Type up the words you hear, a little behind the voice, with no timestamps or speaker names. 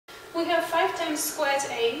we have 5 times squared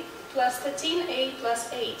a plus 13a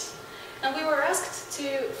plus 8. And we were asked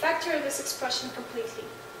to factor this expression completely.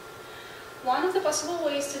 One of the possible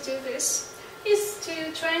ways to do this is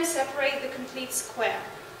to try and separate the complete square.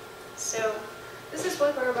 So this is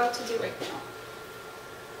what we're about to do right now.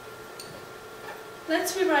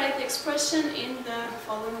 Let's rewrite the expression in the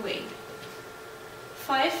following way.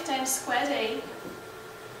 5 times squared a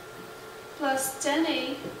plus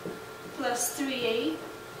 10a plus 3a,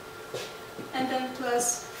 and then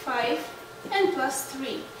plus 5 and plus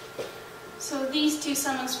 3. So these two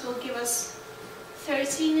summands will give us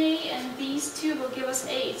 13a, and these two will give us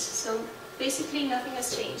 8. So basically nothing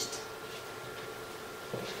has changed.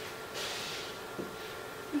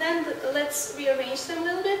 Then let's rearrange them a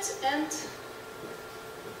little bit and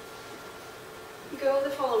go the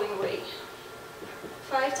following way.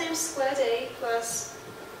 5 times squared a plus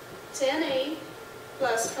 10a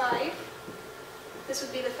plus 5. This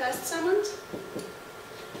would be the first summand.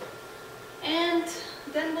 And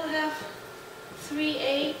then we'll have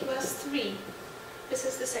 3a plus 3. This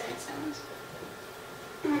is the second summand.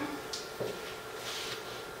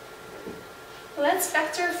 Let's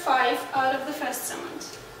factor 5 out of the first summand.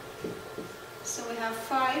 So we have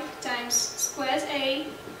 5 times squared a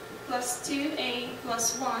plus 2a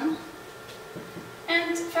plus 1.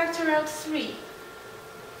 And factor out 3.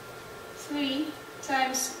 3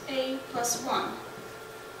 times a plus 1.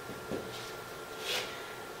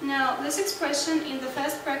 Now, this expression in the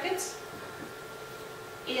first bracket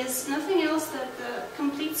is nothing else than the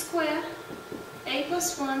complete square, a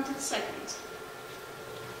plus 1 to the second.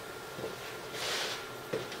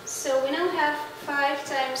 So we now have 5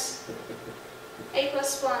 times a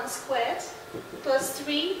plus 1 squared plus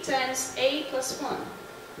 3 times a plus 1.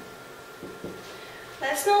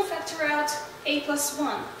 Let's now factor out a plus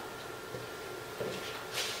 1.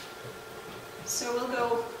 So we'll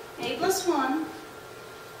go a plus 1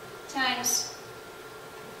 times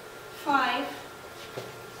 5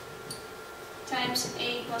 times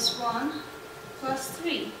a plus 1 plus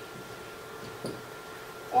 3.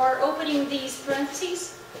 Or opening these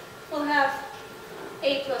parentheses, we'll have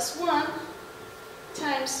a plus 1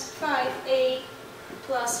 times 5a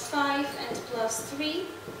plus 5 and plus 3.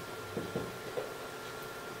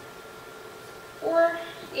 Or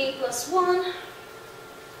a plus 1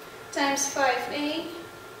 times 5a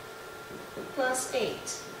plus 8.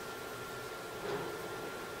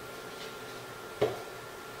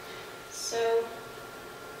 So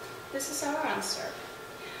this is our answer.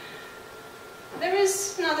 There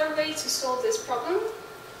is another way to solve this problem.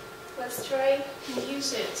 Let's try and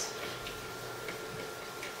use it.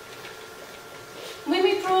 We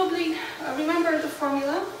may probably remember the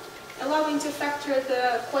formula allowing to factor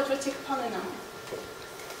the quadratic polynomial.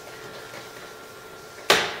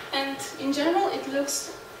 And in general, it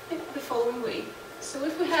looks the following way. So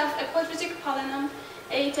if we have a quadratic polynomial,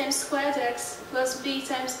 a times squared x plus b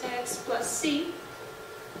times x plus c,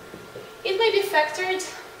 it may be factored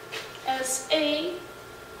as a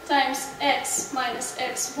times x minus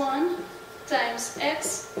x1 times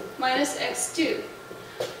x minus x2,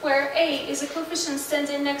 where a is a coefficient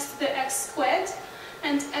standing next to the x squared,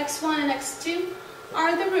 and x1 and x2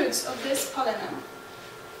 are the roots of this polynomial.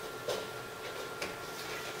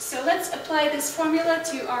 So let's apply this formula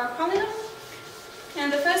to our polynomial,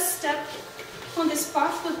 and the first step on this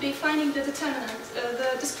path would be finding the determinant,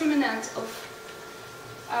 the discriminant of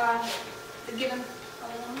the given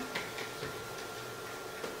polynomial.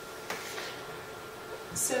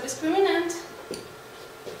 So discriminant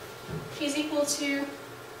is equal to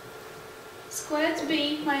squared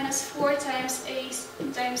b minus 4 times a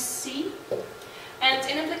times c. And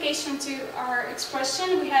in application to our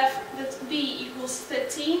expression, we have that b equals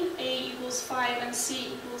 13, a equals 5, and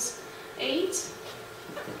c equals 8.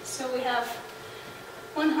 So we have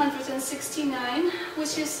 169,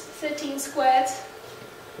 which is 13 squared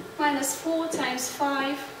minus 4 times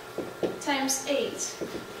 5 times 8,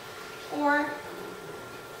 or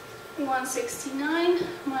 169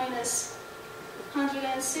 minus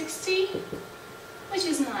 160, which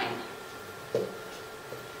is 9.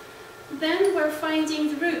 Then we're finding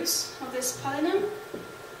the roots of this polynomial.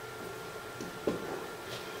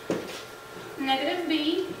 Negative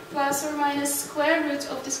b plus or minus square root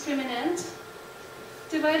of discriminant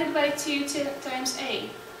divided by 2 times a.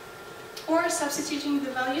 Or substituting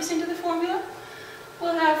the values into the formula,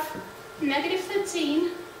 we'll have negative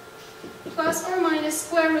 13 plus or minus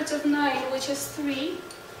square root of 9, which is 3,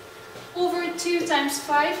 over 2 times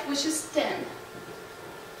 5, which is 10.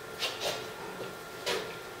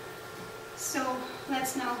 So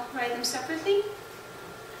let's now write them separately.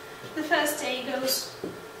 The first a goes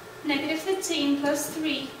negative 13 plus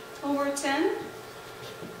 3 over 10,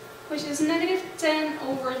 which is negative 10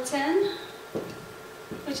 over 10,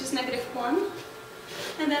 which is negative 1.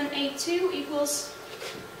 And then a2 equals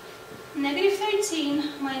negative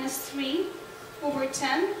 13 minus 3 over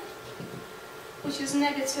 10, which is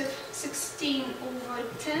negative 16 over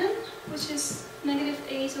 10, which is negative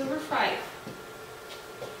 8 over 5.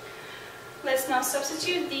 Let's now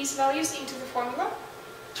substitute these values into the formula.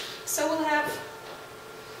 So we'll have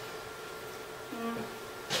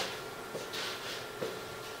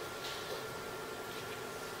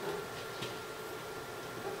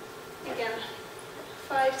again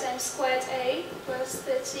 5 times squared a plus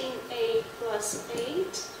 13a plus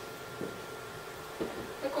 8.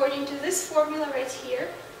 According to this formula right here,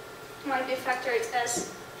 might be factored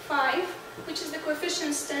as 5, which is the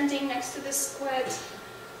coefficient standing next to the squared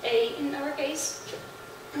a in our case,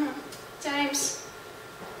 times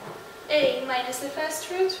a minus the first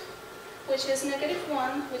root, which is negative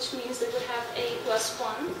 1, which means that we have a plus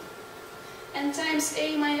 1, and times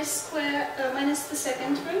a minus the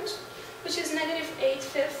second root, which is negative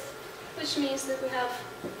 8/5, which means that we have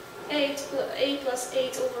a plus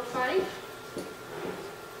 8 over 5.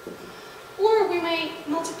 Or we may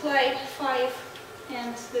multiply 5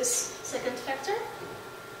 and this second factor.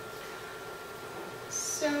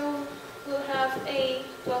 So we'll have a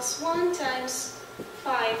plus 1 times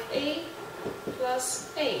 5a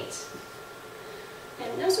plus 8.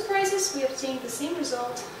 And no surprises, we obtained the same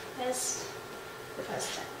result as the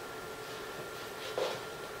first time.